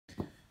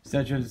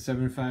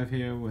Statue75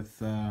 here with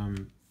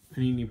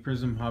Panini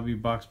Prizm Hobby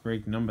Box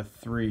Break number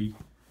 3.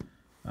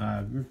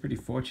 I've been pretty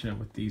fortunate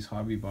with these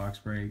hobby box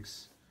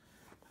breaks.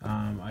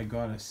 I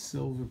got a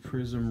silver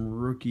Prizm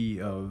rookie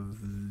of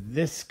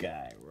this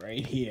guy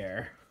right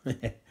here.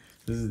 This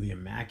is the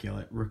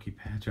immaculate rookie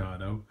patch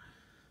auto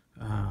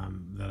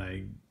that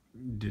I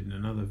did in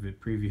another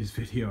previous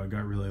video. I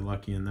got really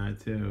lucky in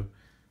that too.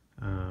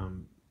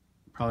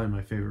 Probably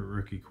my favorite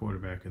rookie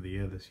quarterback of the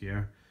year this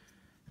year.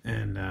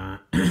 And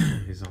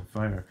he's on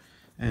fire.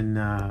 And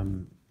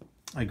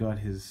I got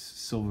his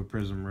silver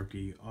Prizm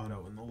rookie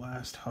auto in the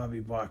last hobby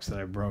box that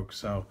I broke.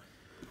 So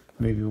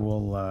maybe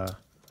we'll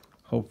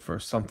hope for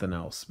something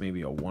else.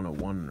 Maybe a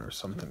 101 or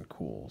something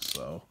cool.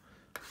 So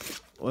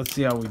let's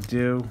see how we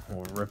do.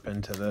 We'll rip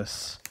into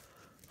this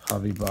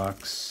hobby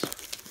box.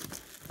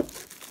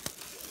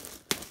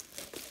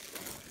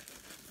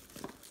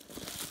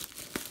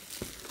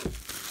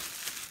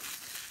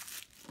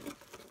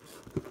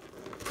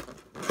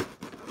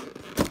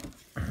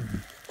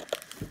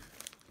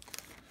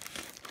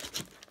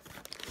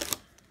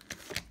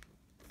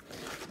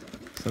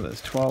 So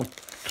there's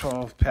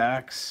 12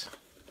 packs,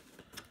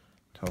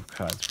 12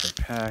 cards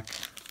per pack.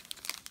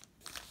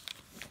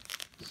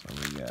 So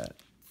we got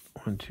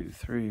 1, 2,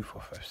 3,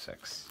 4, 5,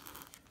 6.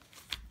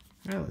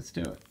 All right, let's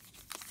do it.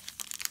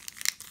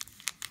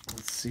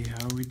 Let's see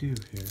how we do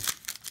here.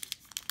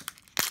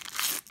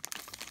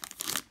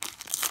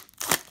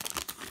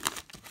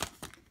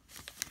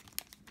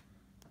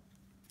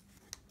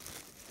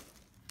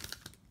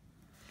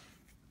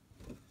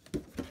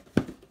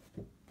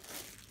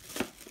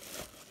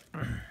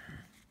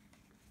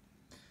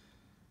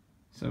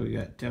 So we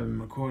got Devin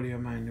McCourty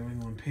on my New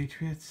England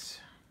Patriots,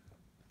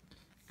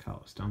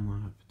 Carlos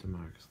Dunlap,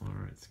 DeMarcus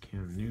Lawrence,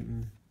 Cam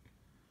Newton,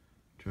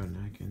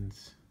 Jordan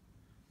Atkins,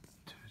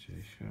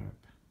 Tajay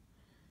Sharp,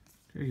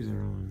 Greg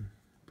Zerlin,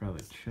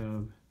 Bradley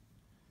Chubb,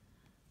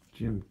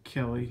 Jim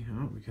Kelly.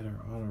 Oh, we got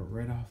our auto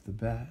right off the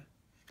bat.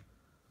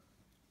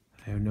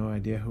 I have no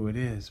idea who it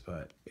is,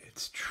 but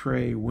it's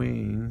Trey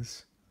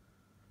Waynes.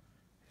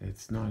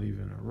 It's not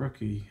even a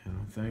rookie, I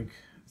don't think.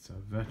 It's a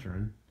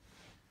veteran.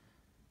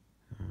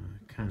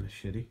 Kind of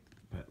shitty,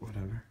 but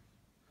whatever.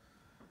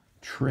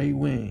 Trey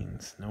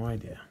Waynes, no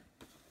idea.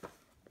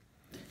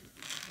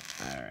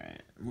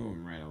 Alright,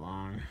 moving right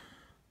along.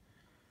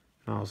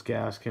 Miles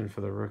Gaskin for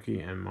the rookie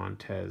and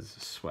Montez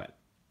Sweat.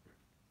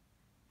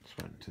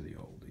 Sweat to the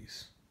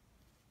oldies.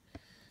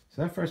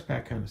 So that first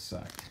pack kind of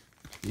sucked.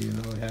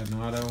 Even though it had an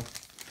auto,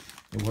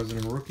 it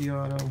wasn't a rookie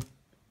auto.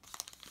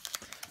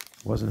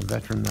 It wasn't a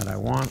veteran that I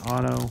want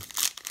auto.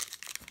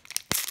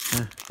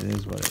 It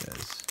is what it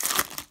is.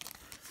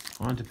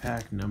 On to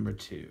pack number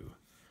 2.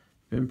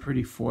 Been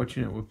pretty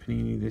fortunate with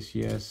Panini this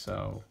year,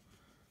 so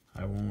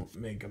I won't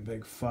make a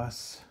big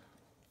fuss.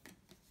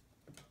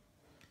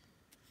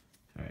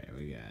 Alright,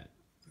 we got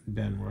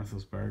Ben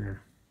Roethlisberger,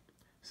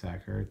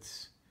 Zach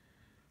Ertz,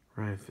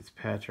 Ryan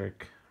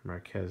Fitzpatrick,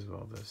 Marquez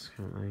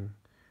Valdes-Scantling,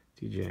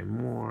 DJ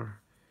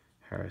Moore,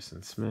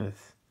 Harrison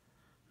Smith,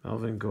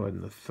 Melvin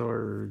Gordon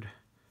III,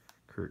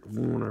 Kurt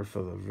Warner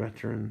for the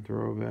veteran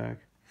throwback.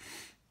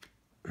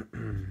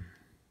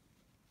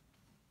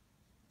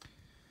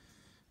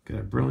 Got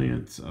a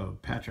brilliance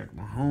of Patrick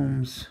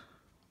Mahomes.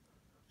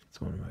 It's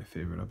one of my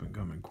favorite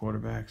up-and-coming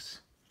quarterbacks.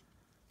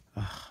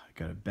 I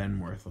got a Ben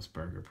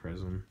Roethlisberger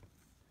Prizm.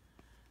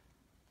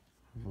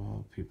 Of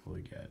all people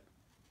to get.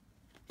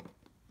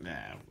 Nah,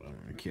 I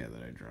don't care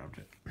that I dropped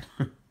it.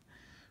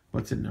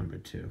 What's at number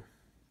 2?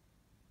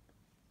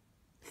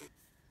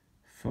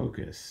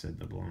 Focus, said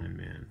the blind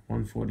man.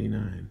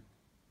 149.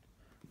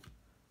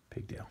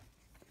 Big deal.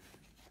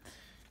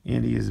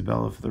 Andy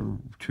Isabella for the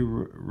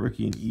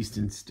rookie and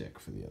Easton Stick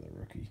for the other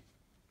rookie.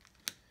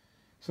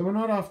 So we're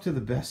not off to the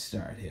best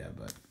start here,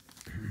 but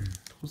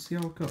we'll see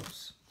how it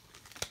goes.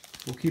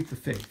 We'll keep the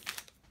faith.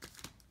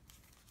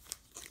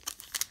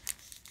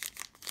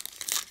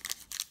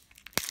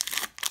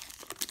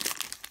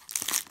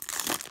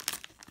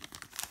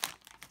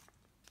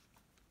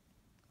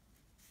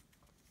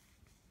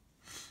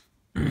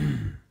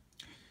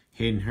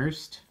 Hayden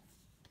Hurst,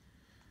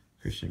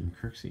 Christian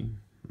Kirksey,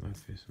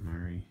 Latavius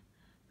Murray,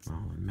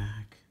 Marlon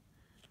Mack,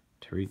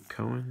 Tariq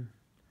Cohen,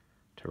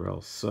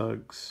 Terrell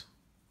Suggs,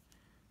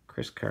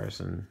 Chris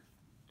Carson,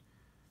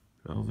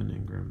 Melvin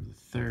Ingram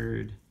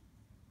III,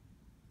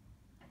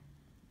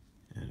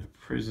 and a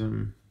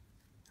Prizm.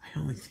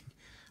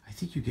 I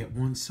think you get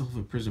 1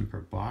 silver Prizm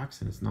per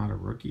box, and it's not a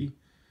rookie.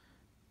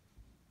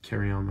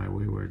 Carry on my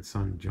wayward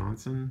son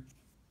Johnson,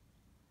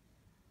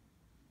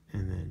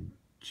 and then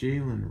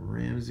Jalen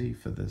Ramsey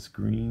for this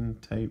green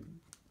type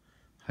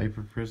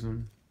Hyper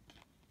Prizm.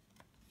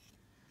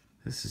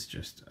 This is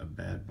just a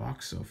bad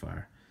box so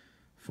far.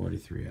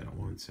 43 out of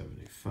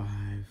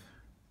 175.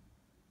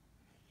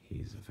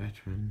 He's a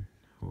veteran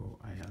who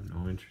I have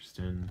no interest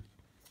in.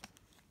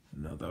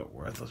 Another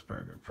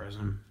Roethlisberger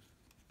Prizm.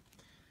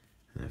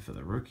 And then for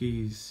the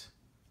rookies,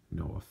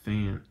 Noah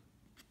Fant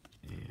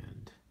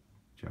and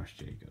Josh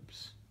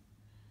Jacobs.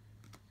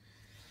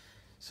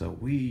 So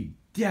we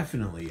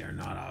definitely are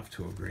not off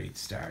to a great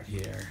start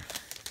here.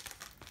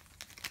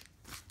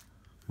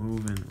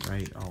 Moving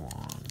right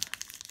along.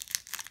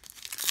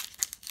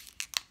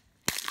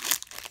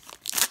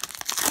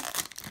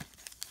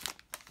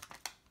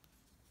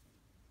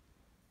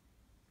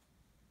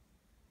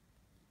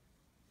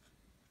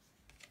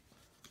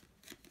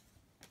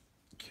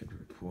 Kid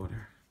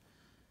Reporter.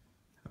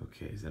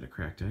 Okay, is that a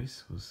cracked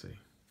ice? We'll see.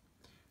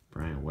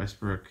 Brian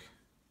Westbrook,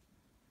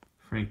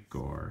 Frank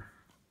Gore,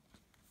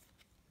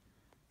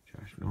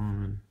 Josh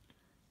Norman,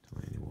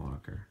 Delaney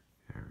Walker,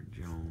 Aaron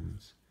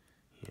Jones,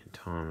 Ian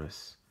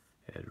Thomas,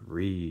 Ed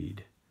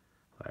Reed,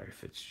 Larry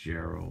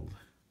Fitzgerald,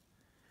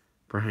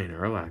 Brian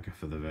Urlacher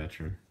for the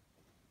veteran.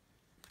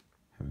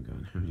 Haven't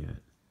gotten him yet.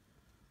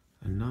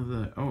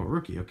 Another, oh, a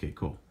rookie. Okay,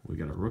 cool. We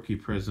got a rookie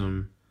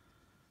Prizm.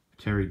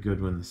 Terry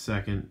Goodwin the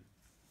second,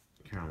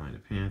 Carolina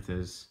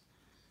Panthers.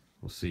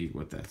 We'll see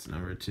what that's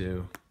number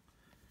 2.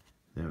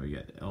 Then we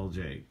got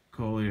LJ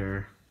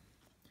Collier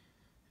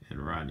and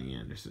Rodney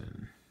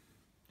Anderson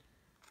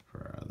for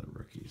our other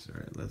rookies. All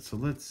right,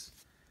 let's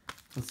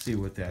see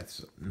what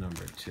that's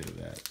number 2.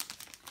 That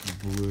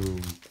blue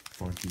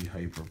funky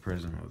hyper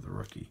Prizm of the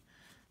rookie.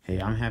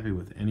 Hey, I'm happy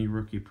with any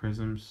rookie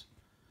Prizms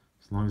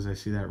as long as I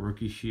see that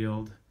rookie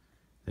shield.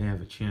 They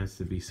have a chance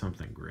to be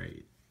something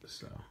great.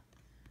 So,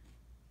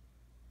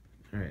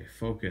 all right,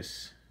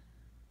 focus.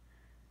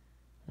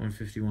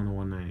 151 to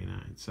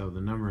 199. So the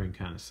numbering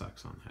kind of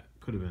sucks on that.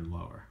 Could have been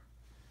lower.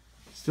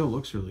 Still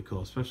looks really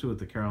cool, especially with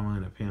the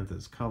Carolina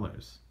Panthers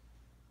colors.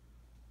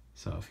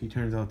 So if he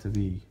turns out to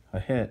be a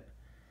hit,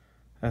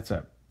 that's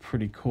a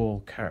pretty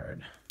cool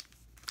card.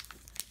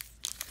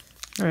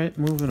 All right,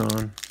 moving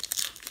on.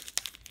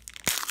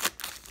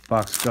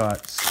 Box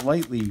got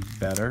slightly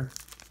better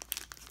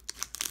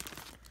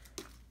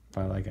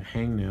by like a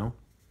hangnail.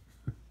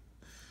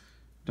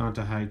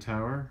 Donta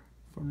Hightower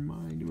from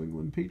my New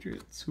England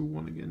Patriots, who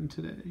won again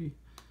today.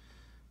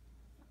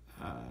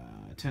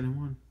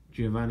 10-1.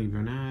 Giovanni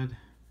Bernard,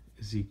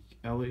 Zeke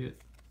Elliott,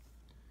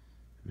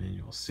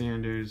 Emmanuel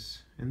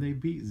Sanders, and they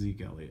beat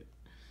Zeke Elliott.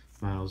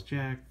 Miles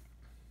Jack,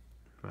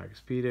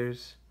 Marcus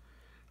Peters,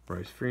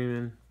 Royce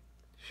Freeman,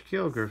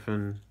 Shaquille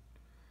Griffin.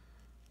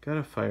 Got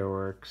a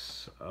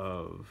fireworks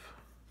of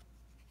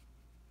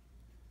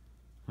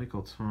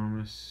Michael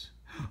Thomas.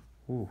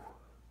 Ooh.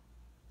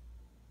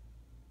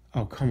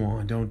 Oh, come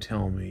on, don't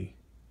tell me.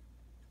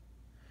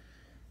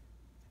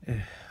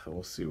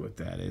 We'll see what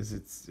that is.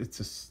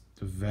 It's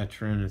a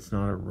veteran. It's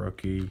not a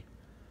rookie.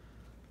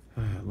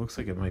 It looks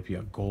like it might be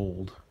a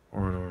gold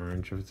or an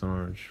orange. If it's an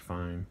orange,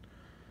 fine.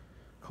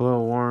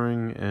 Khalil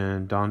Warring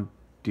and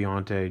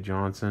Deontay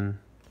Johnson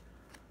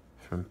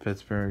from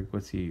Pittsburgh.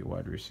 What's he?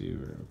 Wide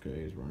receiver.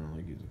 Okay, he's running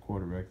like he's a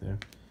quarterback there.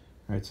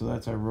 All right, so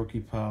that's our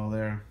rookie pile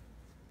there.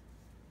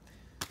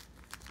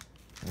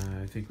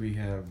 I think we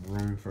have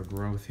room for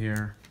growth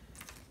here.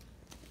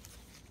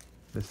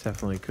 This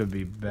definitely could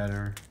be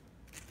better.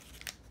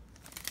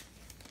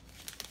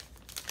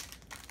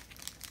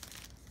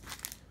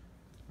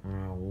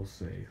 We'll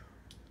see.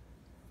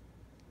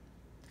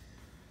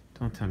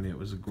 Don't tell me it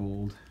was a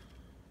gold.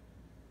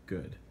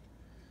 Good.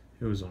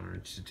 It was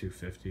orange to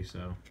 250,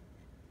 so.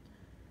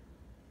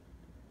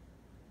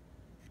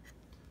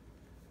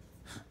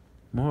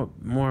 More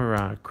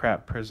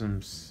crap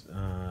Prizms,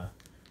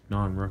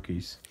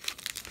 non-rookies.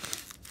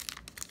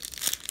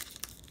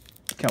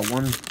 Got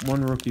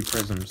one rookie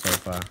Prizm so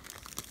far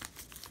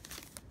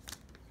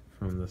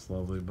from this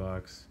lovely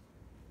box.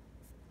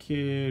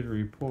 Kid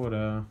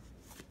Reporter.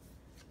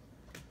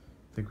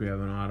 I think we have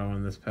an auto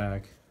in this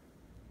pack.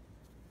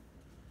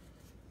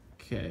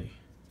 Okay.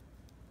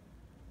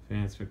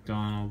 Vance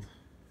McDonald,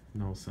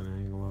 Nelson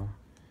Angela,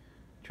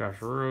 Josh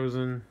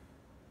Rosen,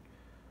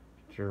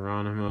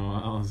 Geronimo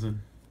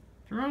Allison,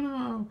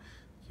 Keanu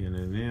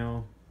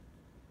Neal,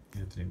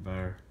 Anthony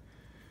Barr,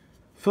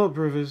 Philip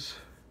Rivers,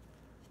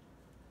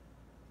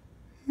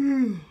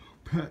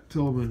 Pat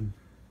Tillman,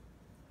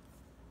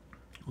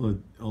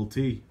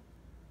 LT,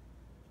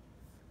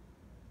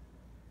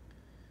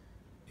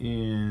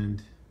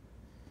 and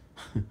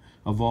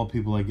of all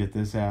people, I get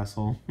this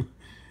asshole.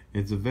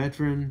 It's a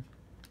veteran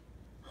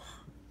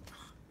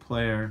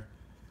player,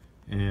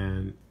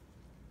 and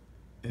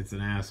it's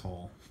an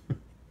asshole.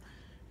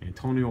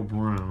 Antonio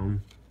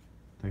Brown.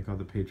 Thank God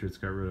the Patriots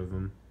got rid of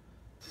him.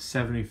 To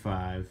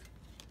 75.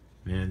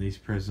 Man, these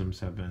Prizms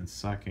have been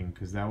sucking,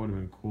 because that would have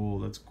been cool.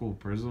 That's a cool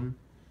Prizm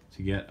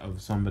to get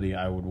of somebody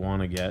I would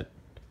want to get,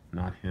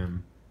 not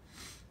him.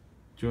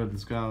 Jordan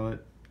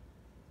Scarlett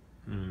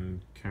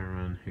and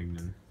Karen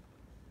Higdon.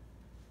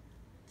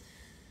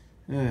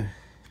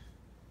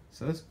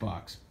 So this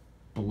box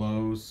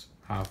blows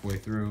halfway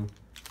through.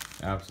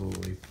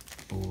 Absolutely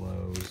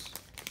blows.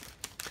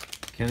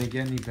 Can it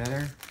get any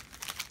better?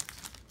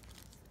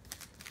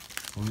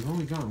 Well, we've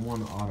only gotten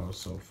one auto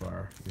so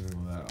far,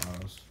 even though that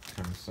auto's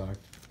kind of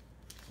sucked.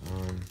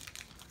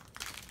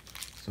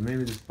 So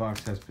maybe this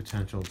box has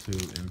potential to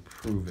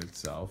improve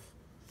itself.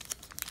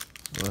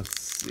 Let's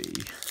see.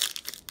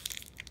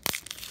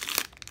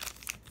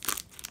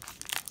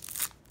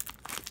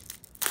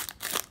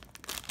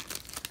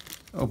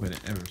 Open it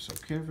ever so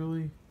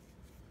carefully.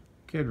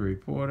 Kid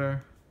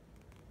Reporter.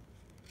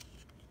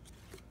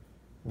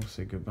 We'll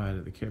say goodbye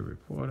to the Kid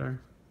Reporter.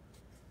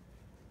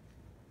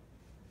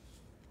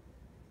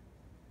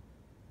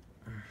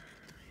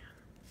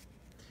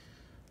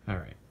 All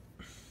right.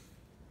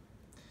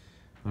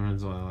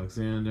 Lorenzo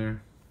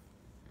Alexander.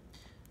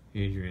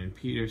 Adrian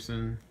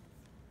Peterson.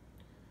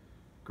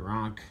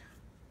 Gronk,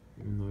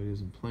 even though he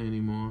doesn't play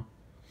anymore.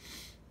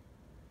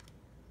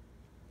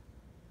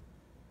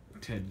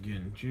 Ted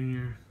Ginn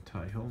Jr.,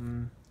 Ty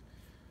Hilton,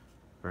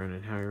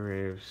 Vernon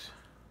Hargraves,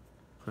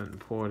 Clinton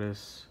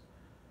Portis,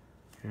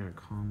 Aaron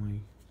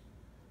Conley,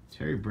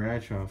 Terry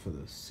Bradshaw for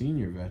the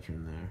senior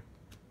veteran there.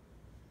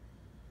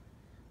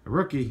 A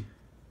rookie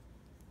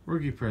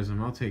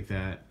Prizm, I'll take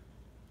that.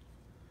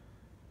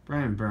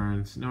 Brian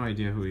Burns, no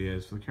idea who he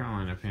is, for the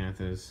Carolina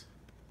Panthers.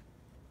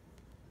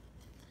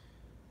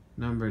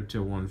 Numbered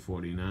to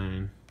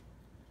 149.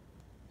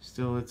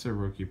 Still, it's a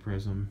rookie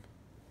Prizm.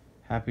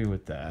 Happy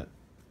with that.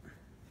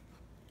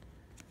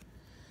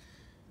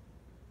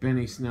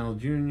 Benny Snell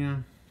Jr.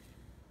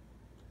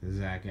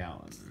 Zach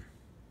Allen.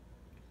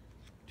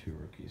 2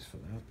 rookies for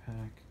that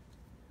pack.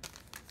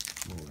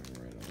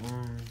 Moving right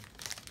along.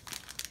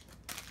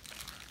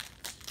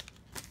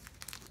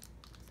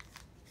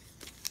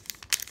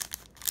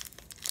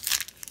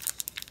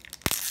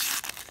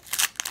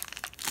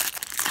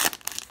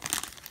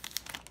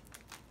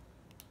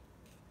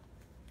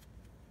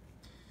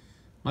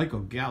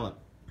 Michael Gallup.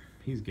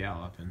 He's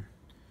galloping.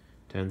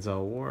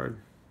 Denzel Ward.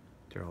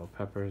 Darrell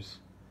Peppers.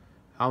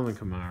 Alvin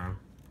Kamara.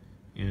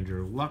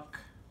 Andrew Luck.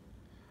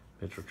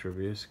 Mitchell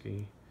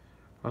Trubisky.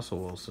 Russell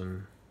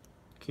Wilson.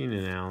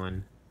 Keenan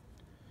Allen.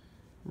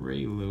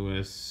 Ray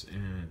Lewis.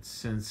 And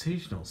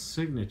sensational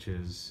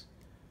signatures.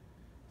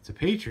 It's a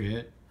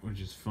Patriot,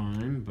 which is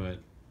fine, but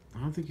I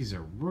don't think he's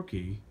a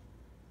rookie.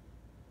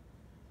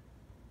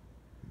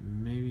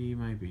 Maybe he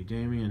might be.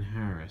 Damian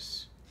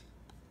Harris.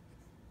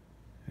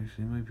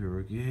 Actually, it might be a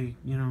rookie. Hey,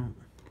 you know,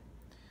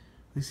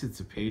 at least it's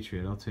a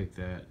Patriot. I'll take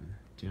that.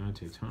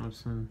 Deontay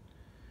Thompson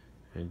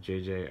and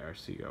J.J.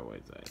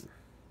 Arcega-Whiteside.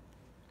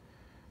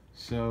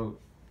 So,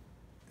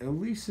 at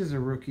least as a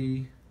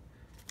rookie.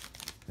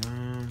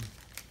 I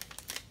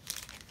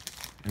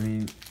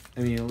mean,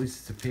 at least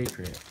it's a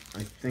Patriot.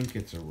 I think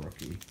it's a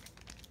rookie.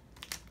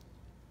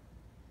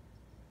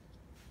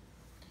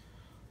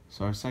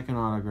 So our second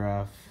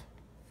autograph,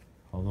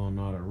 although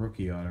not a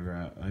rookie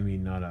autograph,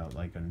 not a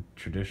like a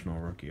traditional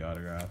rookie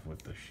autograph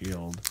with the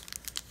shield.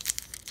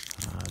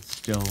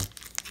 Still,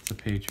 it's a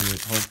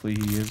Patriot. Hopefully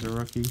he is a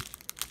rookie.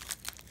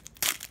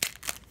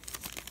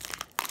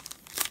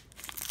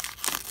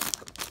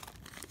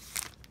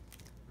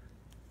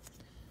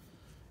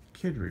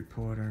 Kid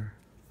Reporter.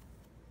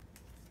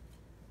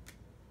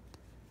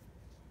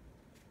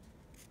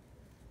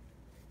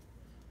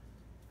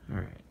 All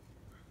right.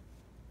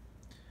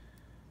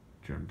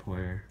 Jordan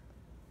Poyer,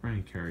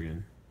 Ryan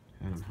Kerrigan,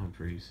 Adam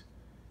Humphries,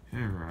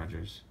 Aaron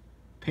Rodgers,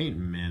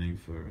 Peyton Manning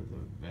for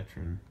the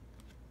veteran,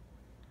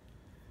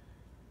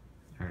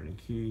 Arden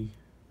Key,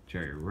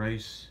 Jerry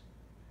Rice,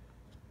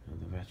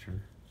 the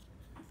veteran,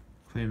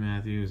 Clay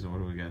Matthews, and what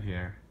do we got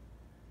here?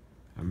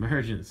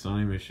 Emergent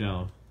Sonny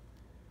Michel.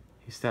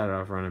 He started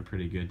off running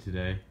pretty good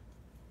today.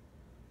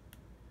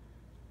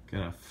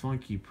 Got a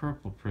funky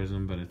purple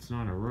Prizm, but it's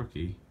not a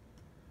rookie.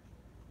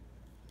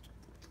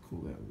 It's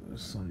cool that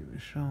was Sonny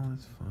Michel,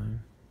 that's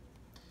fine.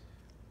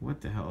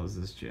 What the hell is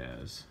this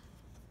jazz?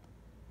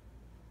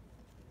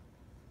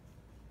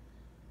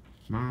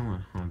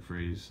 Marlon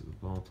Humphreys, the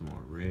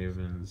Baltimore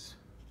Ravens.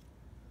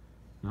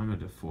 Number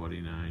to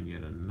 49,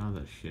 yet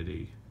another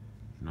shitty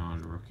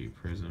non-rookie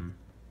Prizm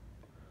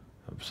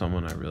of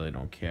someone I really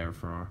don't care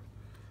for.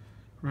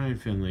 Ryan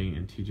Finley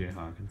and TJ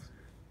Hawkins.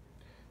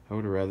 I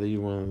would have rather you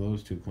one of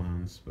those two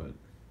clowns, but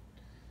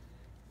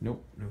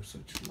nope, no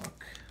such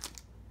luck.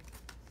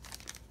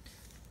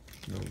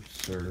 No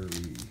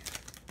sirree.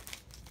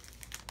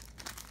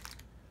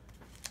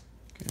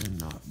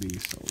 Cannot be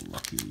so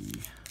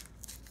lucky.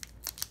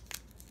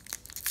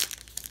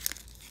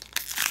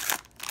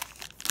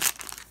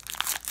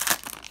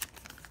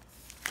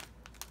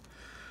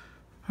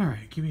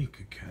 Alright, give me a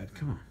good card.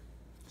 Come on.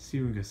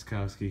 Steven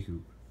Gostkowski,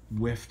 who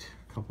whiffed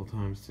a couple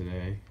times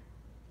today.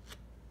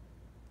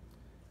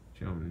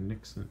 Joe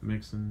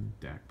Mixon,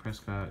 Dak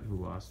Prescott, who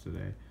lost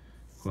today.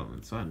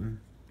 Cortland Sutton,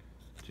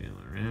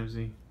 Jalen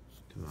Ramsey,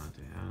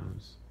 Devontae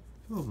Adams,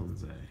 Phil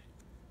Lindsay,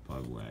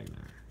 Bob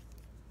Wagner,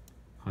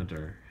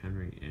 Hunter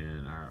Henry,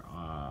 and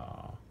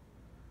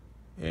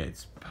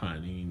it's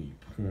Panini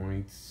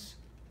points.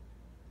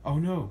 Oh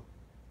no.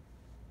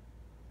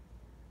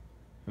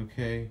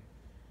 Okay.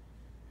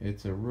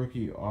 It's a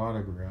rookie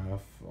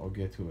autograph. I'll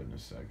get to it in a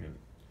second.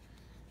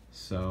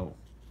 So,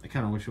 I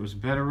kind of wish it was a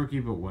better rookie,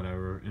 but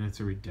whatever. And it's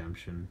a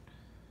redemption.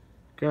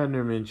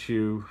 Gardner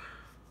Minshew.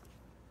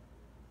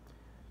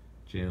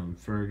 Jalen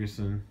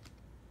Ferguson.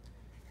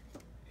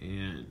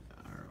 And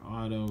our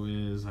auto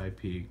is, I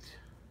peaked.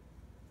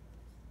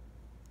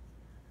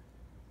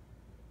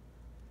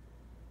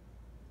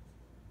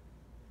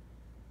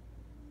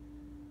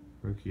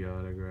 Rookie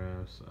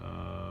autographs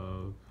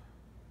of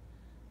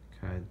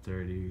card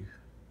 30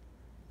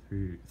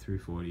 through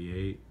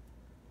 348.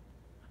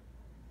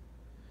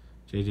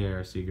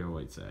 JJ Seager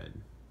Whiteside.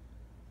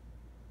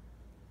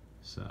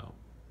 So,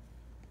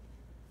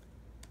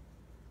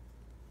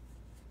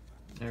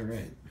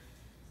 alright.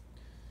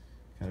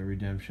 Got a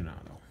redemption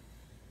auto.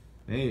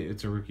 Hey,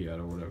 it's a rookie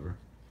auto, whatever.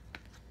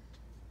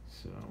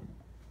 So,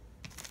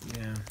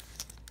 yeah.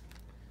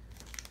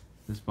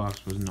 This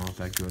box was not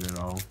that good at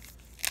all.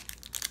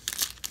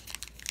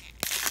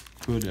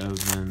 Could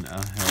have been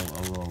a hell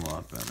of a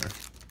lot better.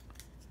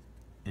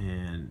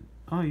 And,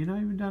 oh, you're not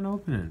even done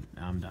opening.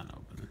 I'm done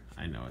opening.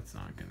 I know it's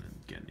not going to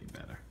get any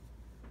better.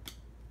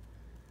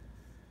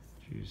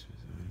 Jeez,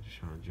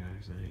 Deshaun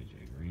Jackson,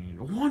 AJ Green.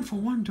 A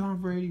 1-for-1 Tom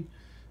Brady.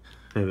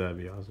 That'd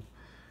be awesome.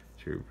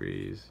 Drew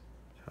Brees,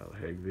 Tyler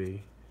Higbee,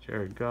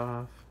 Jared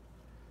Goff,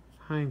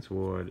 Heinz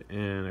Ward,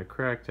 and a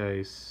cracked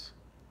ice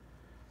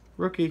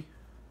rookie.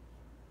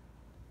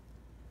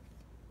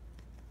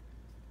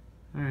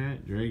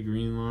 Alright, Dre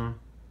Greenlaw.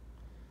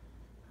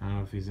 I don't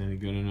know if he's any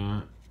good or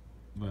not,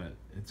 but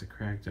it's a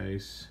cracked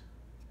ice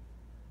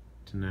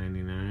to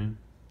 99.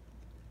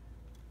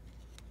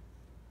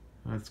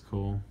 That's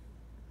cool.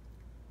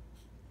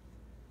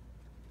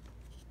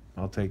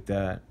 I'll take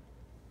that.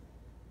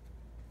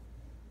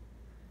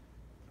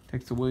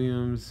 Texas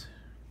Williams,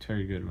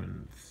 Terry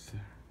Goodwin.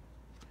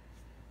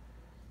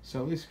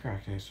 So at least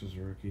cracked ice was a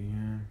rookie,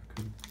 yeah.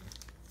 Could.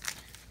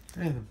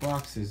 Yeah, the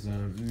box is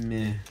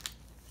meh.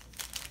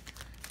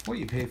 What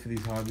you pay for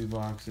these hobby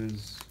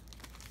boxes,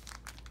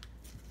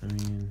 I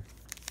mean,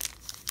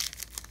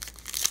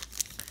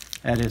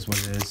 that is what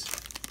it is.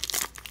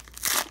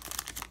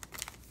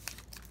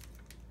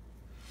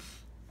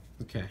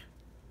 Okay,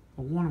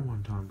 a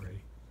 1-on-1 Tom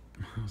Brady.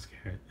 I was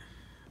scared.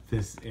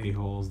 This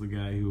a-hole's the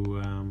guy who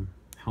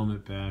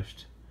helmet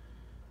bashed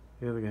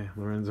the other guy,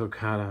 Lorenzo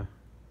Cata,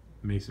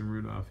 Mason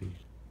Rudolph.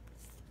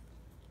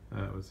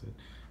 That was it.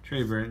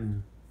 Trey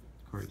Burton,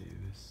 Corey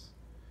Davis,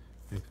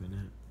 Nick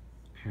Vanette.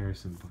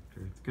 Harrison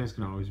Butker. The guys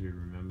can always be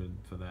remembered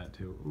for that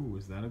too. Ooh,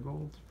 is that a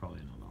gold? It's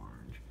probably another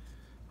orange.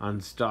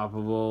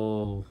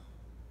 Unstoppable.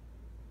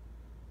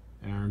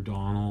 Aaron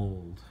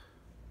Donald.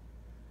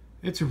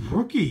 It's a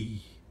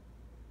rookie.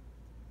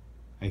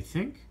 I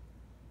think.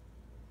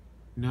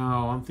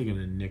 No, I'm thinking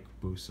of Nick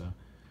Bosa.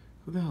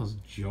 Who the hell's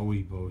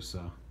Joey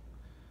Bosa?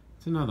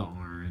 It's another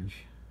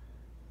orange.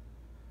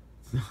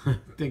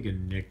 I'm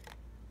thinking Nick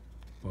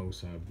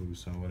Bosa,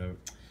 whatever.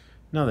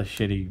 Another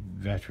shitty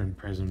veteran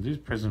Prizm. These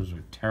Prizms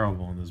were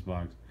terrible in this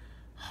box.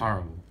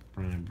 Horrible.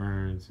 Brian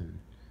Burns and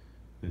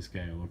this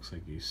guy who looks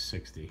like he's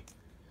 60.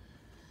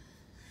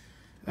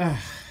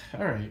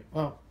 Alright,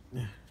 well,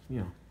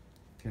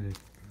 gotta,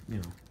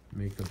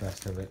 make the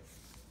best of it.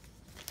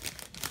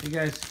 Hey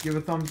guys, give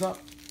a thumbs up,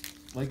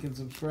 like and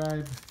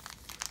subscribe.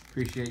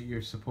 Appreciate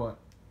your support.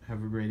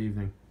 Have a great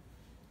evening.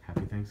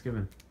 Happy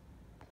Thanksgiving.